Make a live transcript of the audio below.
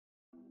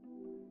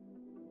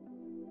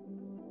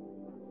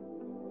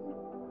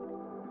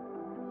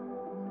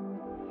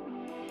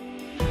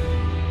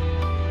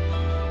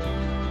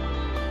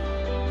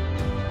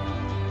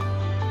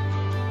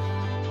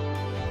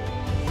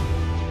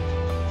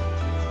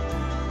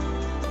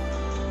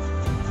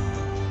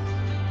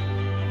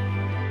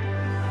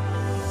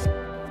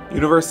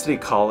University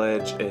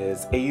College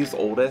is AU's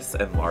oldest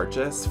and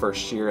largest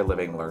first-year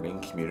living learning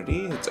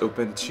community. It's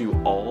open to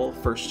all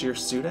first-year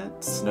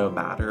students, no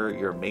matter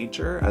your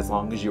major, as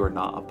long as you are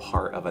not a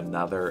part of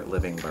another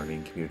living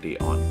learning community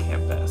on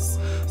campus.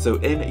 So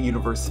in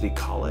University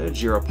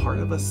College, you're a part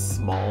of a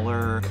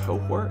smaller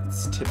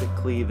cohorts.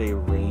 Typically, they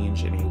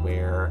range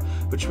anywhere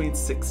between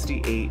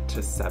 68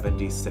 to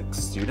 76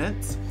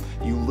 students.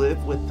 You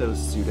live with those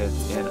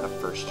students in a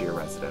first-year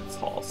residence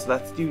hall. So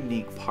that's the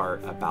unique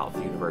part about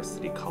the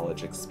University College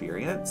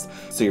experience.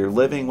 So you're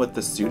living with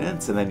the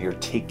students and then you're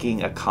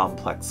taking a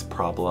complex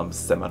problem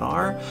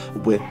seminar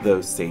with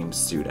those same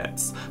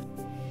students.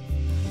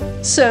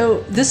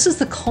 So this is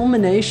the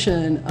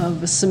culmination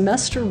of a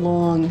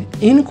semester-long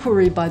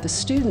inquiry by the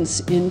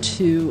students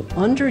into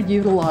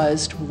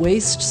underutilized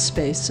waste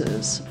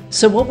spaces.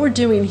 So what we're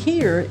doing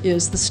here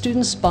is the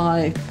students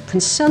by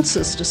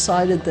consensus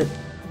decided that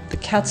the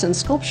Katzen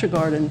Sculpture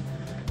Garden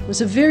was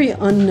a very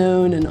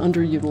unknown and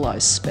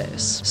underutilized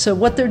space. So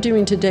what they're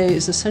doing today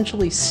is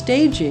essentially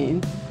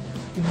staging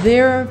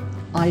their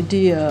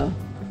idea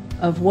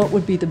of what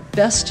would be the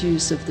best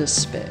use of this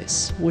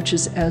space, which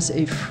is as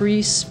a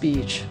free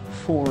speech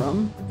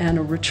forum and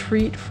a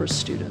retreat for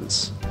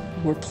students.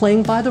 We're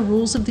playing by the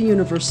rules of the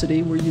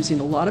university. We're using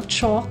a lot of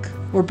chalk.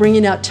 We're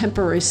bringing out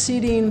temporary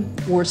seating.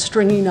 We're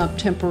stringing up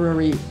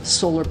temporary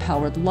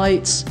solar-powered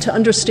lights to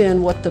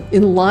understand what the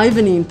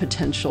enlivening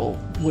potential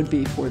would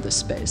be for this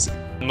space.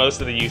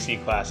 Most of the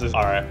UC classes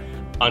are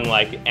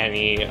unlike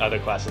any other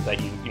classes that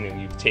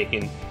you've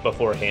taken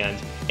beforehand,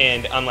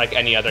 and unlike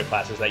any other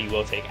classes that you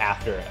will take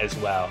after as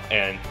well.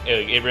 And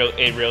it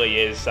really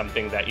is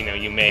something that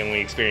you may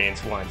only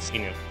experience once.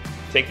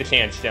 Take the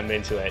chance, jump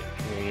into it.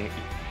 You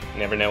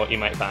never know what you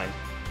might find.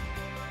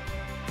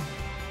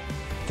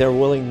 Their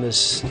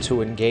willingness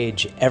to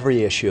engage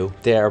every issue,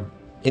 their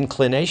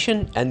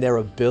inclination and their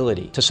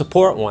ability to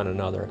support one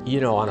another,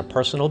 on a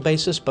personal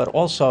basis, but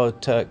also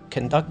to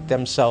conduct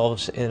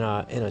themselves in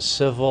a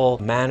civil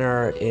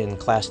manner in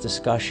class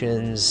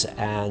discussions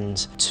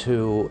and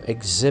to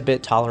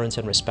exhibit tolerance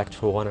and respect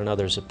for one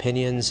another's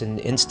opinions in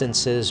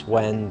instances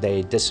when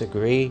they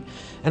disagree,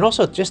 and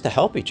also just to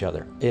help each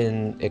other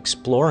in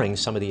exploring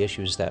some of the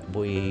issues that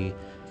we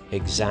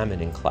examine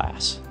in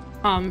class.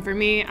 For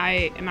me,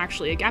 I am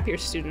actually a gap year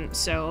student,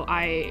 so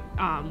I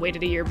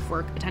waited a year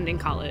before attending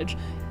college.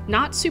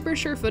 Not super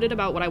sure-footed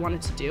about what I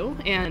wanted to do,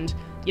 and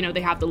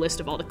they have the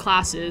list of all the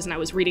classes, and I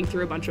was reading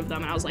through a bunch of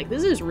them, and I was like,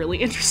 this is really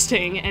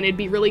interesting, and it'd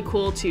be really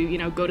cool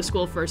to go to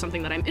school for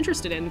something that I'm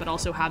interested in, but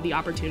also have the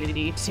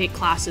opportunity to take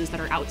classes that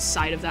are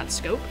outside of that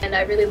scope. And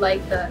I really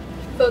like the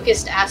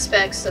focused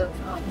aspects of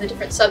the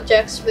different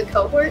subjects for the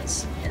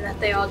cohorts, and that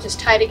they all just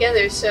tie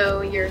together,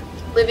 so you're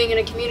living in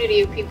a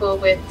community of people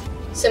with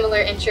similar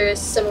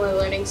interests, similar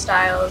learning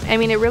styles. I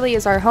mean, it really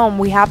is our home.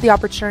 We have the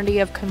opportunity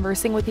of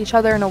conversing with each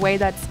other in a way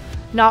that's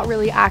not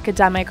really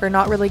academic or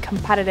not really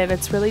competitive.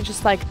 It's really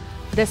just like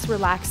this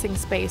relaxing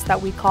space that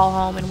we call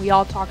home, and we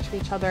all talk to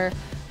each other,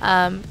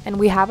 and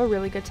we have a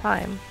really good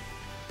time.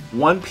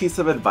 One piece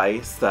of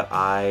advice that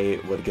I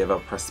would give a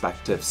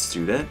prospective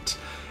student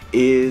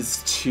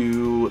is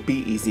to be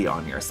easy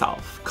on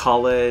yourself.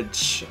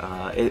 College,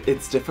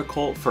 it's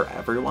difficult for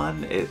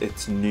everyone.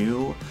 It's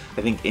new.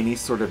 I think any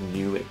sort of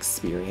new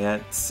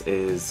experience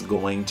is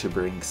going to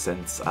bring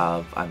sense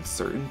of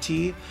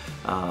uncertainty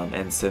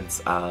and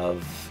sense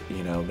of,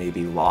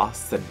 maybe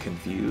lost and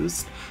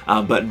confused.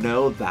 But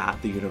know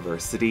that the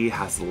university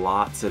has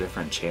lots of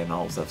different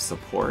channels of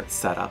support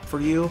set up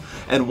for you.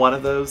 And one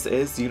of those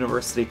is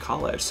University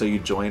College. So you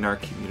join our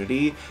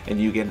community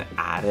and you get an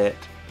added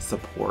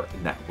support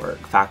network,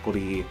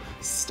 faculty,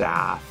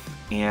 staff,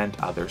 and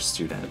other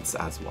students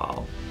as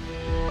well.